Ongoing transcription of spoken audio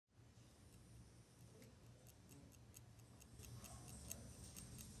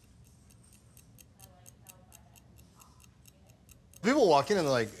people walk in and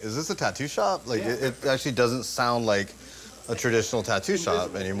they're like, is this a tattoo shop? Like, it actually doesn't sound like a traditional tattoo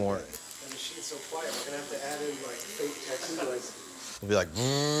shop anymore. The machine's so quiet, we're gonna have to add in like fake tattoo lights. It'll be like,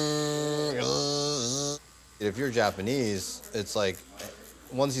 if you're Japanese, it's like,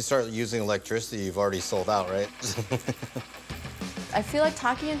 once you start using electricity, you've already sold out, right? I feel like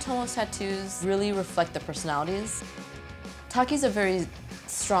Taki and Tomo's tattoos really reflect the personalities. Taki's a very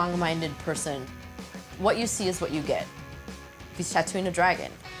strong-minded person. What you see is what you get. If he's tattooing a dragon,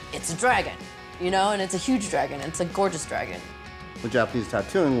 it's a dragon, you know, and it's a huge dragon, and it's a gorgeous dragon. With Japanese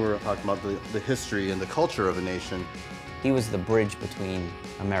tattooing, we're talking about the history and the culture of a nation. He was the bridge between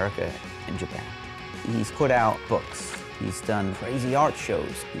America and Japan. He's put out books. He's done crazy art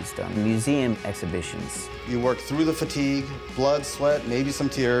shows. He's done museum exhibitions. You work through the fatigue, blood, sweat, maybe some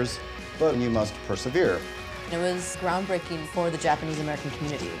tears, but you must persevere. It was groundbreaking for the Japanese-American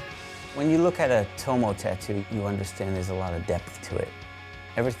community. When you look at a Tomo tattoo, you understand there's a lot of depth to it.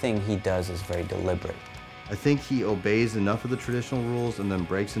 Everything he does is very deliberate. I think he obeys enough of the traditional rules and then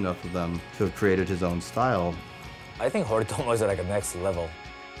breaks enough of them to have created his own style. I think Horitomo is at like a next level.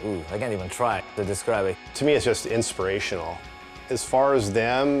 Ooh, I can't even try to describe it. To me, it's just inspirational. As far as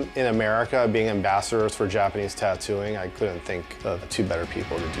them in America being ambassadors for Japanese tattooing, I couldn't think of two better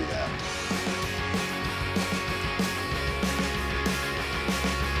people to do that.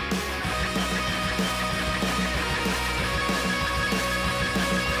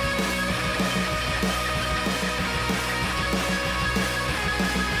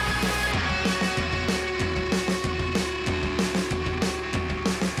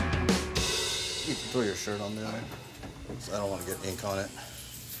 You can throw your shirt on there. I don't want to get ink on it.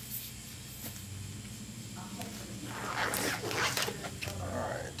 All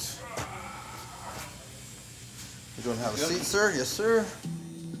right. You don't have a seat, sir? Yes, sir.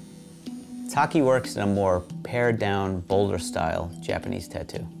 Taki works in a more pared-down, bolder-style Japanese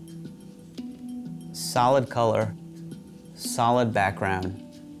tattoo. Solid color, solid background,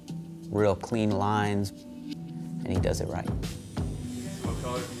 real clean lines, and he does it right. What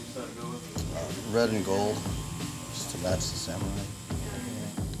color can you decide to go with? Red and gold, just to match the samurai.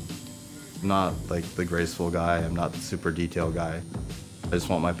 I'm not like the graceful guy. I'm not the super detailed guy. I just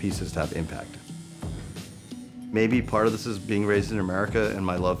want my pieces to have impact. Maybe part of this is being raised in America and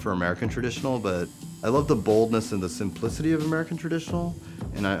my love for American traditional, but I love the boldness and the simplicity of American traditional,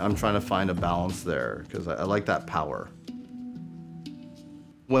 and I'm trying to find a balance there because I like that power.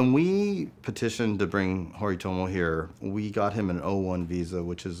 When we petitioned to bring Horitomo here, we got him an O1 visa,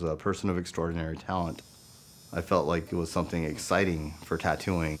 which is a person of extraordinary talent. I felt like it was something exciting for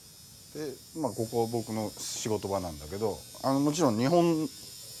tattooing. で、ここ僕の仕事場なんだけど、もちろん日本は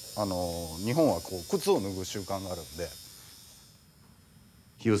こう靴を脱ぐ習慣があるんで。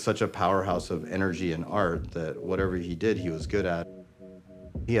He was such a powerhouse of energy and art that whatever he did, he was good at.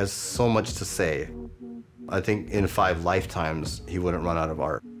 He has so much to say. I think in 5 lifetimes, he wouldn't run out of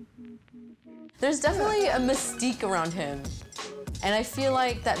art. There's definitely a mystique around him. And I feel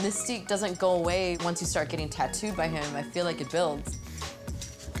like that mystique doesn't go away once you start getting tattooed by him. I feel like it builds.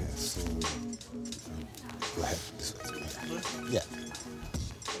 Okay, so go ahead. This way. Yeah.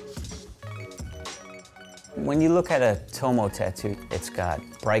 When you look at a Tomo tattoo, it's got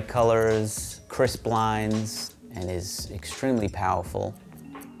bright colors, crisp lines, and is extremely powerful.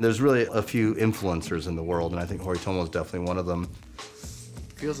 There's really a few influencers in the world, and I think Horitomo is definitely one of them.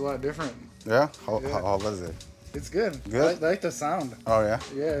 Feels a lot different. Yeah? How was it? It's good. Good? I like the sound. Oh, yeah?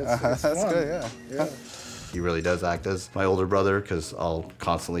 Yeah, it's That's fun. good, yeah. He really does act as my older brother because I'll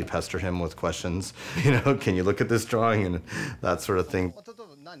constantly pester him with questions. You know, can you look at this drawing and that sort of thing.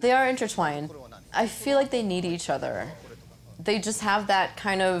 They are intertwined. I feel like they need each other. They just have that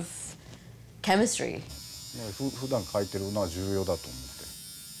kind of chemistry. 普段描いてるのは重要だと思って。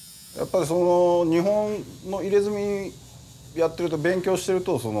やっぱりその日本の入れ墨やってると勉強してる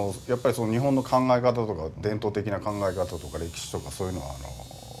とやっぱりその日本の考え方とか伝統的な考え方とか歴史とかそういうのは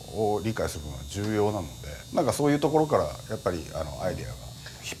を理解するのは重要なので、なんかそういうところからやっぱりアイデアが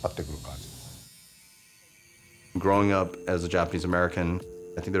引っ張ってくる感じ。Growing up as a Japanese American,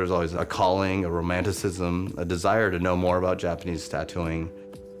 I think there was always a calling, a romanticism, a desire to know more about Japanese tattooing.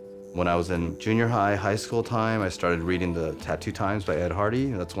 When I was in junior high, high school time, I started reading the Tattoo Times by Ed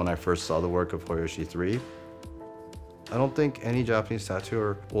Hardy. That's when I first saw the work of Horiyoshi III. I don't think any Japanese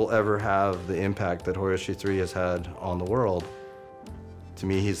tattooer will ever have the impact that Horiyoshi III has had on the world. To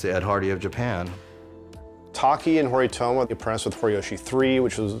me, he's the Ed Hardy of Japan. Taki and Horitomo, the apprentice with Horiyoshi III,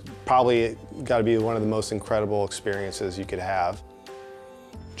 which was probably got to be one of the most incredible experiences you could have.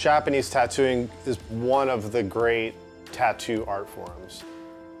 Japanese tattooing is one of the great tattoo art forms.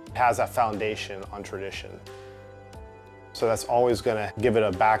 It has that foundation on tradition. So that's always going to give it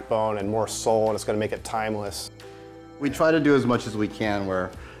a backbone and more soul, and it's going to make it timeless. We try to do as much as we can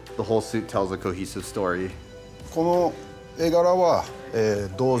where the whole suit tells a cohesive story. この絵柄は、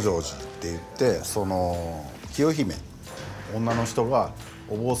道成寺って言ってその清姫女の人が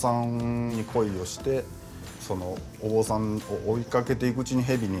お坊さんに恋をしてそのお坊さんを追いかけていくうちに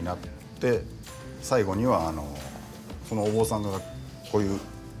蛇になって最後にはそのお坊さんがこういう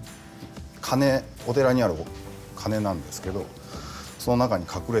鐘お寺にある鐘なんですけどその中に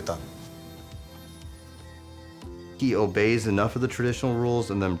隠れた。He obeys enough of the traditional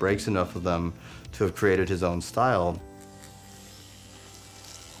rules and then breaks enough of them to have created his own style.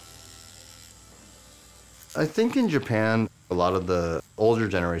 I think in Japan, a lot of the older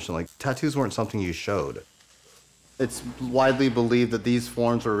generation, like tattoos weren't something you showed. It's widely believed that these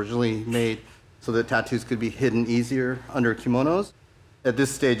forms were originally made so that tattoos could be hidden easier under kimonos. At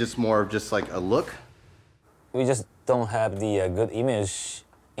this stage, it's more of just like a look. We just don't have the good image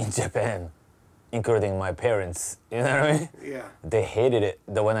in Japan, including my parents. You know what I mean? Yeah. They hated it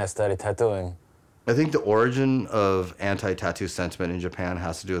when I started tattooing. I think the origin of anti-tattoo sentiment in Japan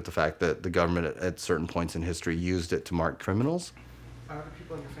has to do with the fact that the government at certain points in history used it to mark criminals. Are other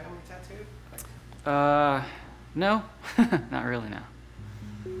people in your family tattooed? No, not really, no.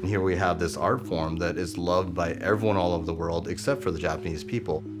 And here we have this art form that is loved by everyone all over the world except for the Japanese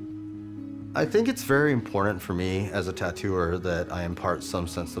people. I think it's very important for me as a tattooer that I impart some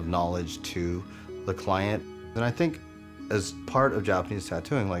sense of knowledge to the client. And I think as part of Japanese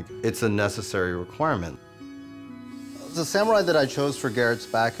tattooing, like, it's a necessary requirement. The samurai that I chose for Garrett's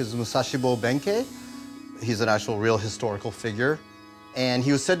back is Musashibo Benkei. He's an actual real historical figure, and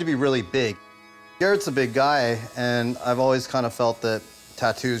he was said to be really big. Garrett's a big guy, and I've always kind of felt that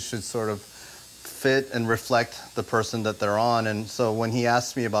tattoos should sort of fit and reflect the person that they're on. And so when he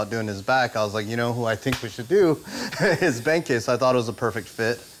asked me about doing his back, I was like, you know who I think we should do is Benkei, so I thought it was a perfect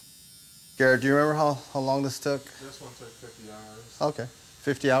fit. Garrett, do you remember how long this took? This one took 50 hours. Okay,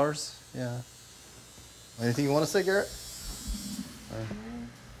 50 hours, yeah. Anything you want to say, Garrett?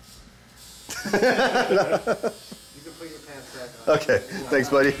 You can put your pants back on. Okay, thanks,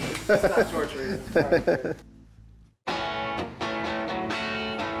 buddy. It's not torture.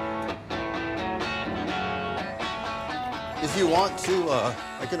 If you want to,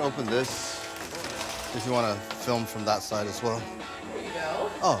 I can open this if you want to film from that side as well. There you go.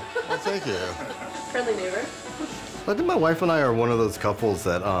 Oh, well, thank you. Friendly neighbor. I think my wife and I are one of those couples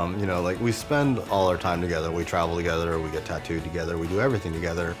that, you know, like, we spend all our time together. We travel together, we get tattooed together, we do everything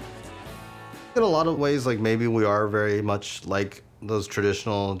together. In a lot of ways, like, maybe we are very much like those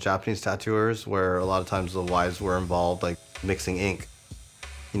traditional Japanese tattooers where a lot of times the wives were involved, like mixing ink.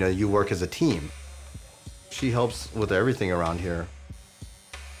 You know, you work as a team. She helps with everything around here.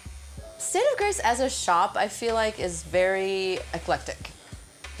 State of Grace as a shop, I feel like, is very eclectic.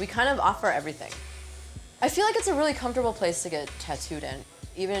 We kind of offer everything. I feel like it's a really comfortable place to get tattooed in.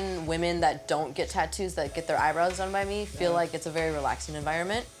 Even women that don't get tattoos, that get their eyebrows done by me, feel like it's a very relaxing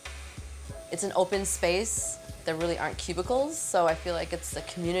environment. It's an open space. There really aren't cubicles, so I feel like it's a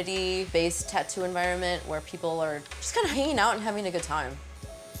community-based tattoo environment where people are just kind of hanging out and having a good time.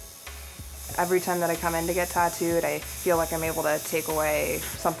 Every time that I come in to get tattooed, I feel like I'm able to take away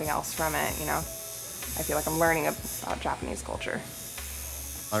something else from it, you know? I feel like I'm learning about Japanese culture.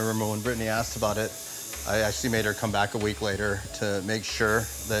 I remember when Brittany asked about it, I actually made her come back a week later to make sure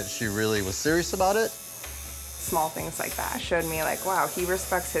that she really was serious about it. Small things like that showed me, like, wow, he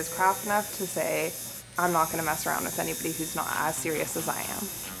respects his craft enough to say, I'm not gonna mess around with anybody who's not as serious as I am.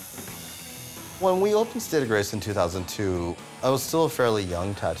 When we opened State of Grace in 2002, I was still a fairly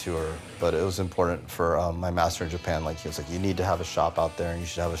young tattooer, but it was important for my master in Japan. Like, he was like, you need to have a shop out there, and you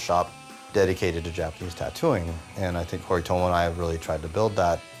should have a shop dedicated to Japanese tattooing. And I think Horitomo and I have really tried to build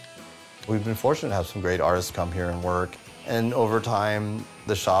that. We've been fortunate to have some great artists come here and work. And over time,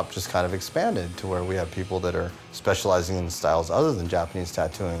 the shop just kind of expanded to where we have people that are specializing in styles other than Japanese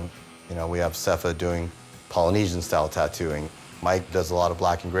tattooing. You know, we have Sefa doing Polynesian-style tattooing. Mike does a lot of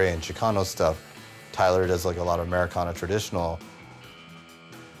black and gray and Chicano stuff. Tyler does like a lot of Americana traditional.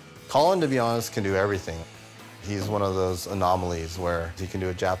 Colin, to be honest, can do everything. He's one of those anomalies where he can do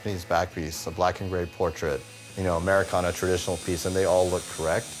a Japanese back piece, a black and gray portrait, you know, Americana traditional piece, and they all look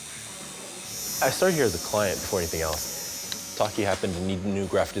correct. I started here as a client before anything else. Taki happened to need a new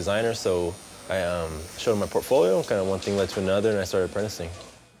graphic designer, so I showed him my portfolio, kind of one thing led to another, and I started apprenticing.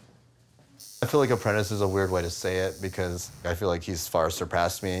 I feel like apprentice is a weird way to say it because I feel like he's far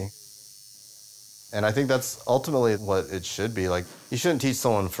surpassed me. And I think that's ultimately what it should be. Like, you shouldn't teach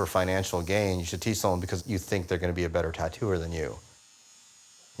someone for financial gain. You should teach someone because you think they're going to be a better tattooer than you.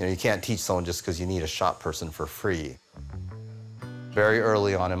 You know, you can't teach someone just because you need a shop person for free. Very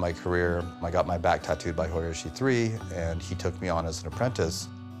early on in my career, I got my back tattooed by Horiyoshi 3, and he took me on as an apprentice.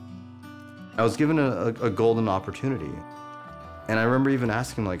 I was given a golden opportunity. And I remember even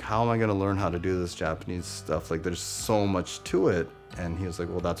asking, like, how am I gonna learn how to do this Japanese stuff? Like, there's so much to it. And he was like,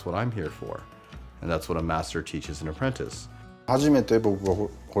 well, that's what I'm here for. And that's what a master teaches an apprentice. 初めて僕が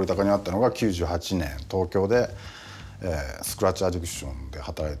堀高に会ったのが98年、東京で、スクラッチアディクションで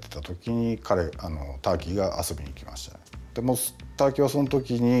働いてた時にターキーが遊びに来ましたね。でもターキーはその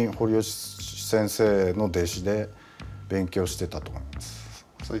時に堀吉先生の弟子で勉強してたと思います。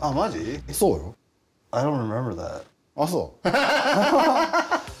あ、マジ？そうよ。I don't remember that. あ、そう。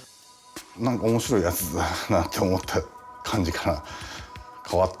なんか面白いやつだなって思った感じから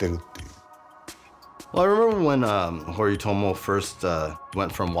変わってるっていう。Well, I remember when Horitomo first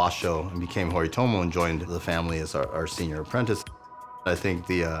went from Washo and became Horitomo and joined the family as our senior apprentice. I think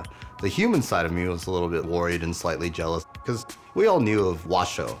the human side of me was a little bit worried and slightly jealous because we all knew of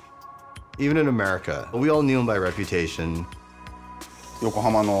Washo. Even in America, we all knew him by reputation. 横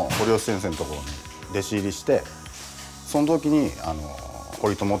浜の堀吉先生のところに弟子入りして、その時に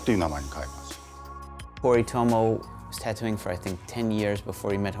堀友っていう名前に変えました。Horitomo was tattooing for I think 10 years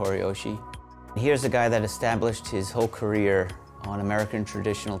before he met Horiyoshi. Here's a guy that established his whole career on American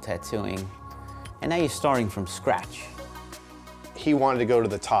traditional tattooing, and now he's starting from scratch. He wanted to go to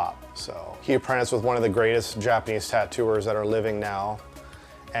the top, so he apprenticed with one of the greatest Japanese tattooers that are living now,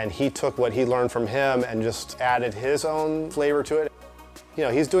 and he took what he learned from him and just added his own flavor to it. You know,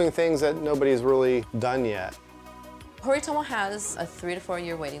 he's doing things that nobody's really done yet. Horitomo has a 3 to 4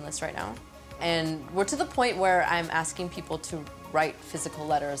 year waiting list right now, and we're to the point where I'm asking people to write physical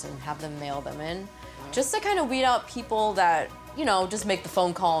letters and have them mail them in, just to kind of weed out people that, you know, just make the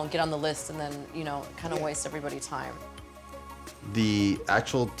phone call and get on the list and then, you know, kind of waste everybody's time. The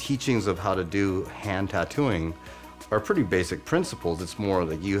actual teachings of how to do hand tattooing are pretty basic principles. It's more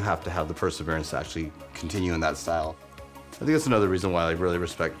that you have to have the perseverance to actually continue in that style. I think that's another reason why I really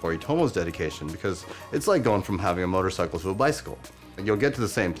respect Horitomo's dedication, because it's like going from having a motorcycle to a bicycle. You'll get to the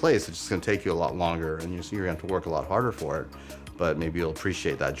same place, it's just going to take you a lot longer, and you're going to have to work a lot harder for it, but maybe you'll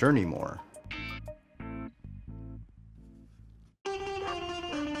appreciate that journey more.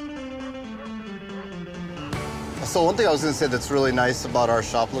 So one thing I was going to say that's really nice about our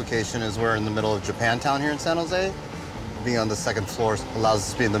shop location is we're in the middle of Japantown here in San Jose. Being on the second floor allows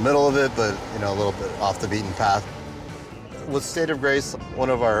us to be in the middle of it, but you know, a little bit off the beaten path. With State of Grace, one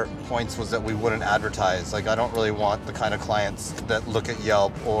of our points was that we wouldn't advertise. Like, I don't really want the kind of clients that look at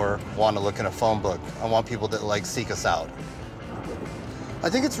Yelp or want to look in a phone book. I want people that like seek us out. I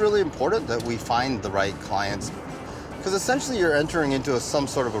think it's really important that we find the right clients, because essentially you're entering into some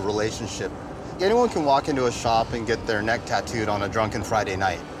sort of a relationship. Anyone can walk into a shop and get their neck tattooed on a drunken Friday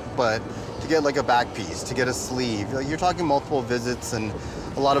night, but to get like a back piece, to get a sleeve, you're talking multiple visits and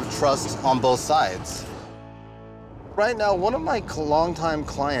a lot of trust on both sides. Right now, one of my longtime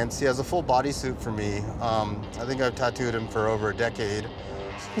clients, he has a full bodysuit for me. I think I've tattooed him for over a decade.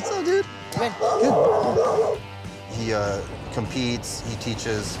 What's up, dude? Good. He competes, he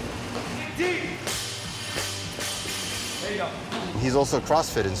teaches. There you go. He's also a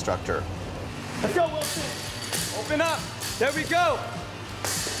CrossFit instructor. Let's go, Wilson. Open up. There we go.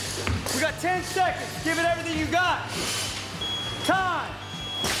 We got 10 seconds. Give it everything you got. Time.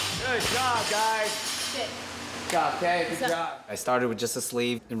 Good job, guys. Good job, okay? Good job. I started with just a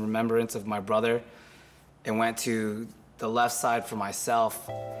sleeve in remembrance of my brother and went to the left side for myself.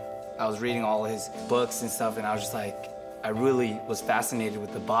 I was reading all his books and stuff, and I was just like, I really was fascinated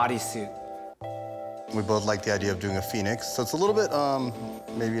with the bodysuit. We both like the idea of doing a phoenix, so it's a little bit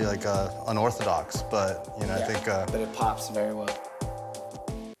maybe like unorthodox, but you know, yeah, I think. But it pops very well.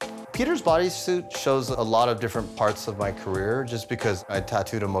 Peter's bodysuit shows a lot of different parts of my career, just because I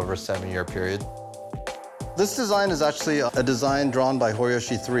tattooed him over a 7-year period. This design is actually a design drawn by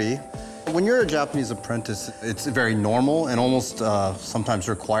Horiyoshi 3. When you're a Japanese apprentice, it's very normal and almost sometimes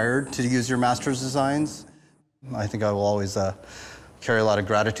required to use your master's designs. I think I will always carry a lot of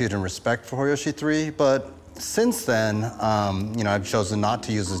gratitude and respect for Horiyoshi 3, but since then, you know, I've chosen not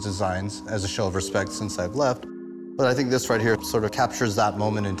to use his designs as a show of respect since I've left. But I think this right here sort of captures that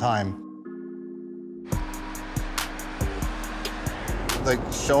moment in time. Like,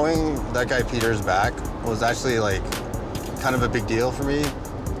 showing that guy Peter's back was actually like kind of a big deal for me.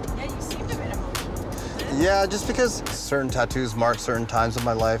 Yeah, you seemed a bit emotional. Yeah, just because certain tattoos mark certain times of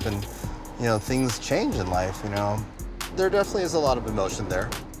my life, and you know, things change in life, you know. There definitely is a lot of emotion there.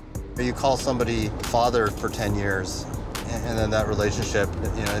 You call somebody father for 10 years, and then that relationship,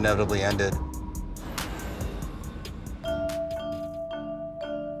 you know, inevitably ended.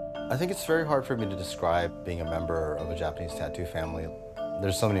 I think it's very hard for me to describe being a member of a Japanese tattoo family.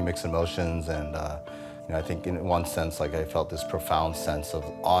 There's so many mixed emotions, and I think in one sense, like, I felt this profound sense of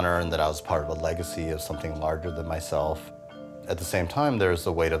honor and that I was part of a legacy of something larger than myself. At the same time, there's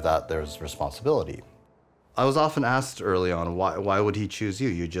the weight of that, there's responsibility. I was often asked early on, why would he choose you?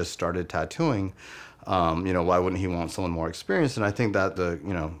 You just started tattooing. Why wouldn't he want someone more experienced? And I think that the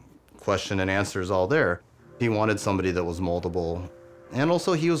question and answer is all there. He wanted somebody that was moldable. And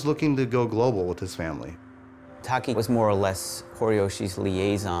also, he was looking to go global with his family. Taki was more or less Horiyoshi's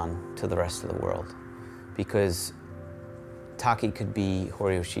liaison to the rest of the world, because Taki could be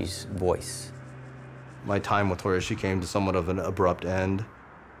Horiyoshi's voice. My time with Horiyoshi came to somewhat of an abrupt end.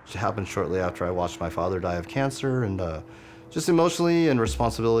 It happened shortly after I watched my father die of cancer, and just emotionally and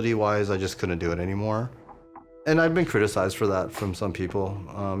responsibility-wise, I just couldn't do it anymore. And I've been criticized for that from some people.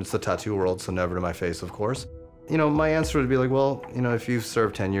 It's the tattoo world, so never to my face, of course. My answer would be like, well, if you've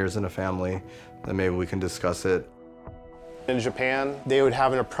served 10 years in a family, then maybe we can discuss it. In Japan, they would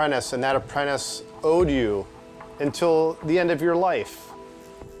have an apprentice, and that apprentice owed you until the end of your life.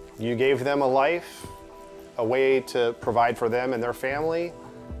 You gave them a life, a way to provide for them and their family,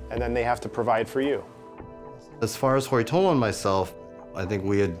 and then they have to provide for you. As far as Horitomo and myself, I think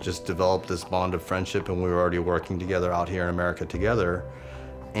we had just developed this bond of friendship, and we were already working together out here in America together.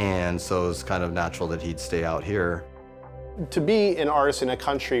 And so it was kind of natural that he'd stay out here. To be an artist in a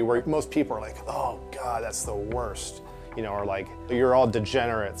country where most people are like, oh God, that's the worst. Or like, you're all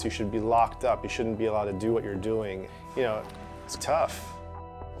degenerates, you should be locked up, you shouldn't be allowed to do what you're doing. It's tough.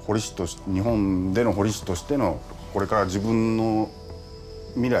 彫り師として日本での彫り師としてのこれから自分の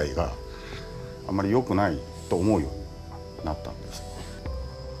未来があまり良くないと思うようになったんです。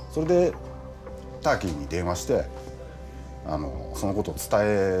それでターキーに電話してそのことを伝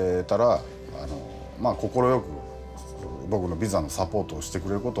えたら快く僕のビザのサポートをしてく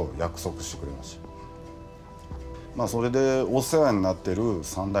れることを約束してくれました。それでお世話になっている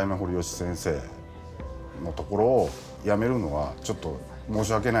3代目堀吉先生のところを辞めるのはちょっと申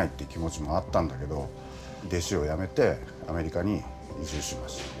し訳ないっていう気持ちもあったんだけど、弟子を辞めてアメリカに移住しま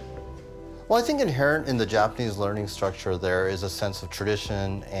した。Well, I think inherent in the Japanese learning structure there is a sense of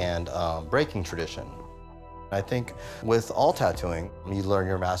tradition and breaking tradition. I think with all tattooing, you learn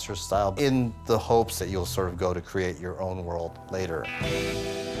your master's style in the hopes that you'll sort of go to create your own world later.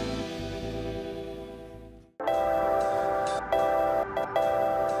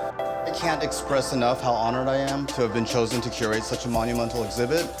 I can't express enough how honored I am to have been chosen to curate such a monumental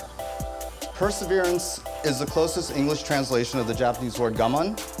exhibit. Perseverance is the closest English translation of the Japanese word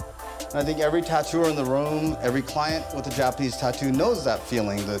gaman. And I think every tattooer in the room, every client with a Japanese tattoo knows that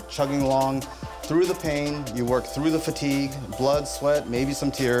feeling, the chugging along through the pain, you work through the fatigue, blood, sweat, maybe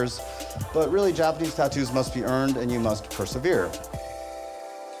some tears. But really, Japanese tattoos must be earned and you must persevere.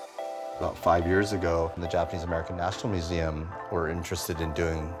 About 5 years ago, the Japanese American National Museum were interested in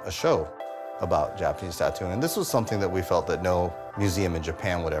doing a show about Japanese tattooing. And this was something that we felt that no museum in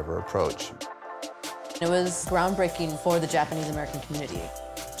Japan would ever approach. It was groundbreaking for the Japanese American community,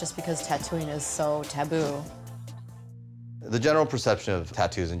 just because tattooing is so taboo. The general perception of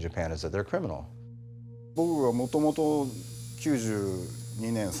tattoos in Japan is that they're criminal. 僕がもともと92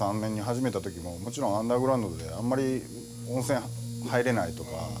年3年に始めた時ももちろんアンダーグラウンドであんまり温泉入れないと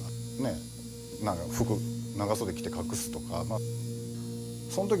かね、なんか服長袖着て隠すとか、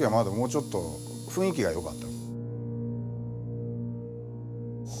その時はまだもうちょっと雰囲気が良かった。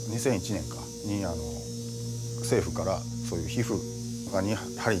2001年かに政府からそういう皮膚に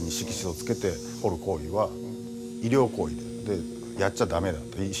針に色紙をつけて彫る行為は医療行為でやっちゃダメだ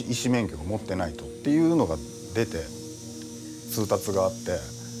と、医師免許を持ってないとっていうのが出て通達があって。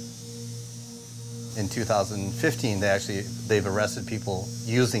In 2015, they've arrested people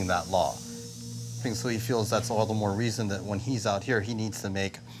using that law. So he feels that's all the more reason that when he's out here, he needs to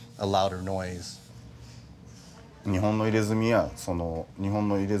make a louder noise. 日本の入れ墨やその日本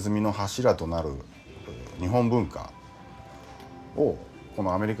の入れ墨の柱となる日本文化をこ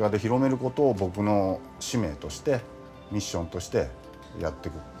のアメリカで広めることを僕の使命としてミッションとしてやって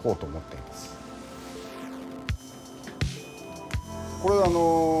いこうと思っています。これ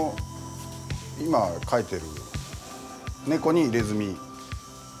今描いてる猫に入れ墨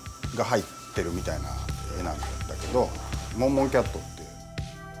が入ってるみたいな絵なんだけど、モンモンキャットっていう。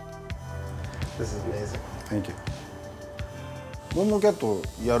This is amazing. Thank you. モンモンキャット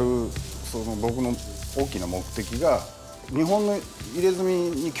やるその僕の大きな目的が日本の入れ墨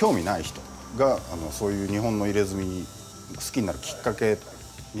に興味ない人がそういう日本の入れ墨に好きになるきっかけ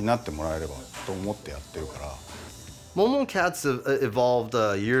になってもらえればと思ってやってるから。Momo cats evolved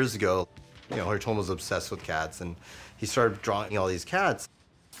years ago. Horitomo was obsessed with cats, and he started drawing all these cats.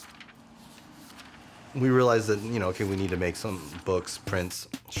 We realized that, okay, we need to make some books, prints,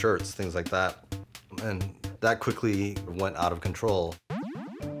 shirts, things like that. And that quickly went out of control.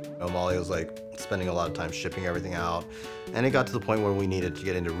 Molly was like spending a lot of time shipping everything out. And it got to the point where we needed to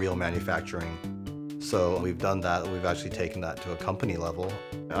get into real manufacturing. So we've done that. We've actually taken that to a company level.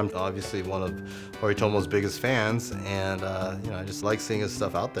 I'm obviously one of Horitomo's biggest fans, and I just like seeing his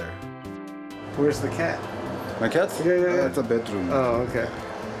stuff out there. Where's the cat? My cat? Yeah. It's a bedroom. Oh, okay.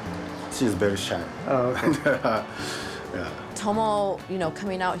 She's very shy. Oh, okay. Yeah. Tomo,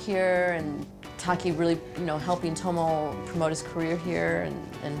 coming out here, and Taki really, helping Tomo promote his career here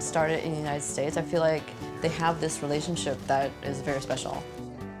and start it in the United States. I feel like they have this relationship that is very special.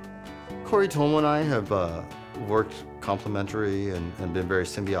 Horitomo and I have worked complementary and been very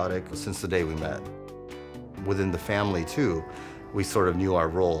symbiotic since the day we met. Within the family, too, we sort of knew our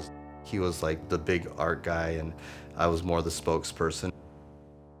roles. He was like the big art guy, and I was more the spokesperson.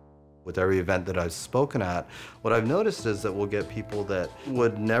 With every event that I've spoken at, what I've noticed is that we'll get people that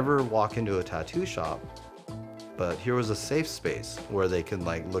would never walk into a tattoo shop, but here was a safe space where they can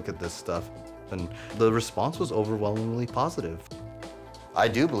look at this stuff, and the response was overwhelmingly positive. I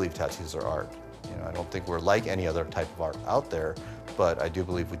do believe tattoos are art. I don't think we're like any other type of art out there, but I do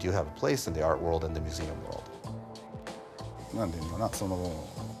believe we do have a place in the art world and the museum world. なんていうのかな、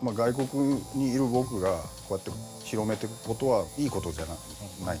外国にいる僕がこうやって広めていくことはいいことじゃ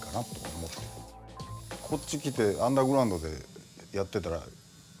ないかなと思ってる。こっち来てアンダーグラウンドでやってたら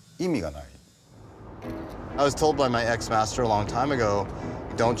意味がない。I was told by my ex-master a long time ago,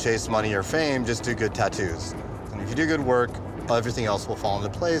 don't chase money or fame, just do good tattoos. And if you do good work, everything else will fall into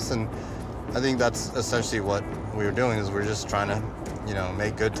place. And I think that's essentially what we were doing, is we're just trying to,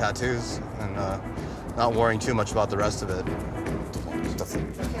 make good tattoos and not worrying too much about the rest of it.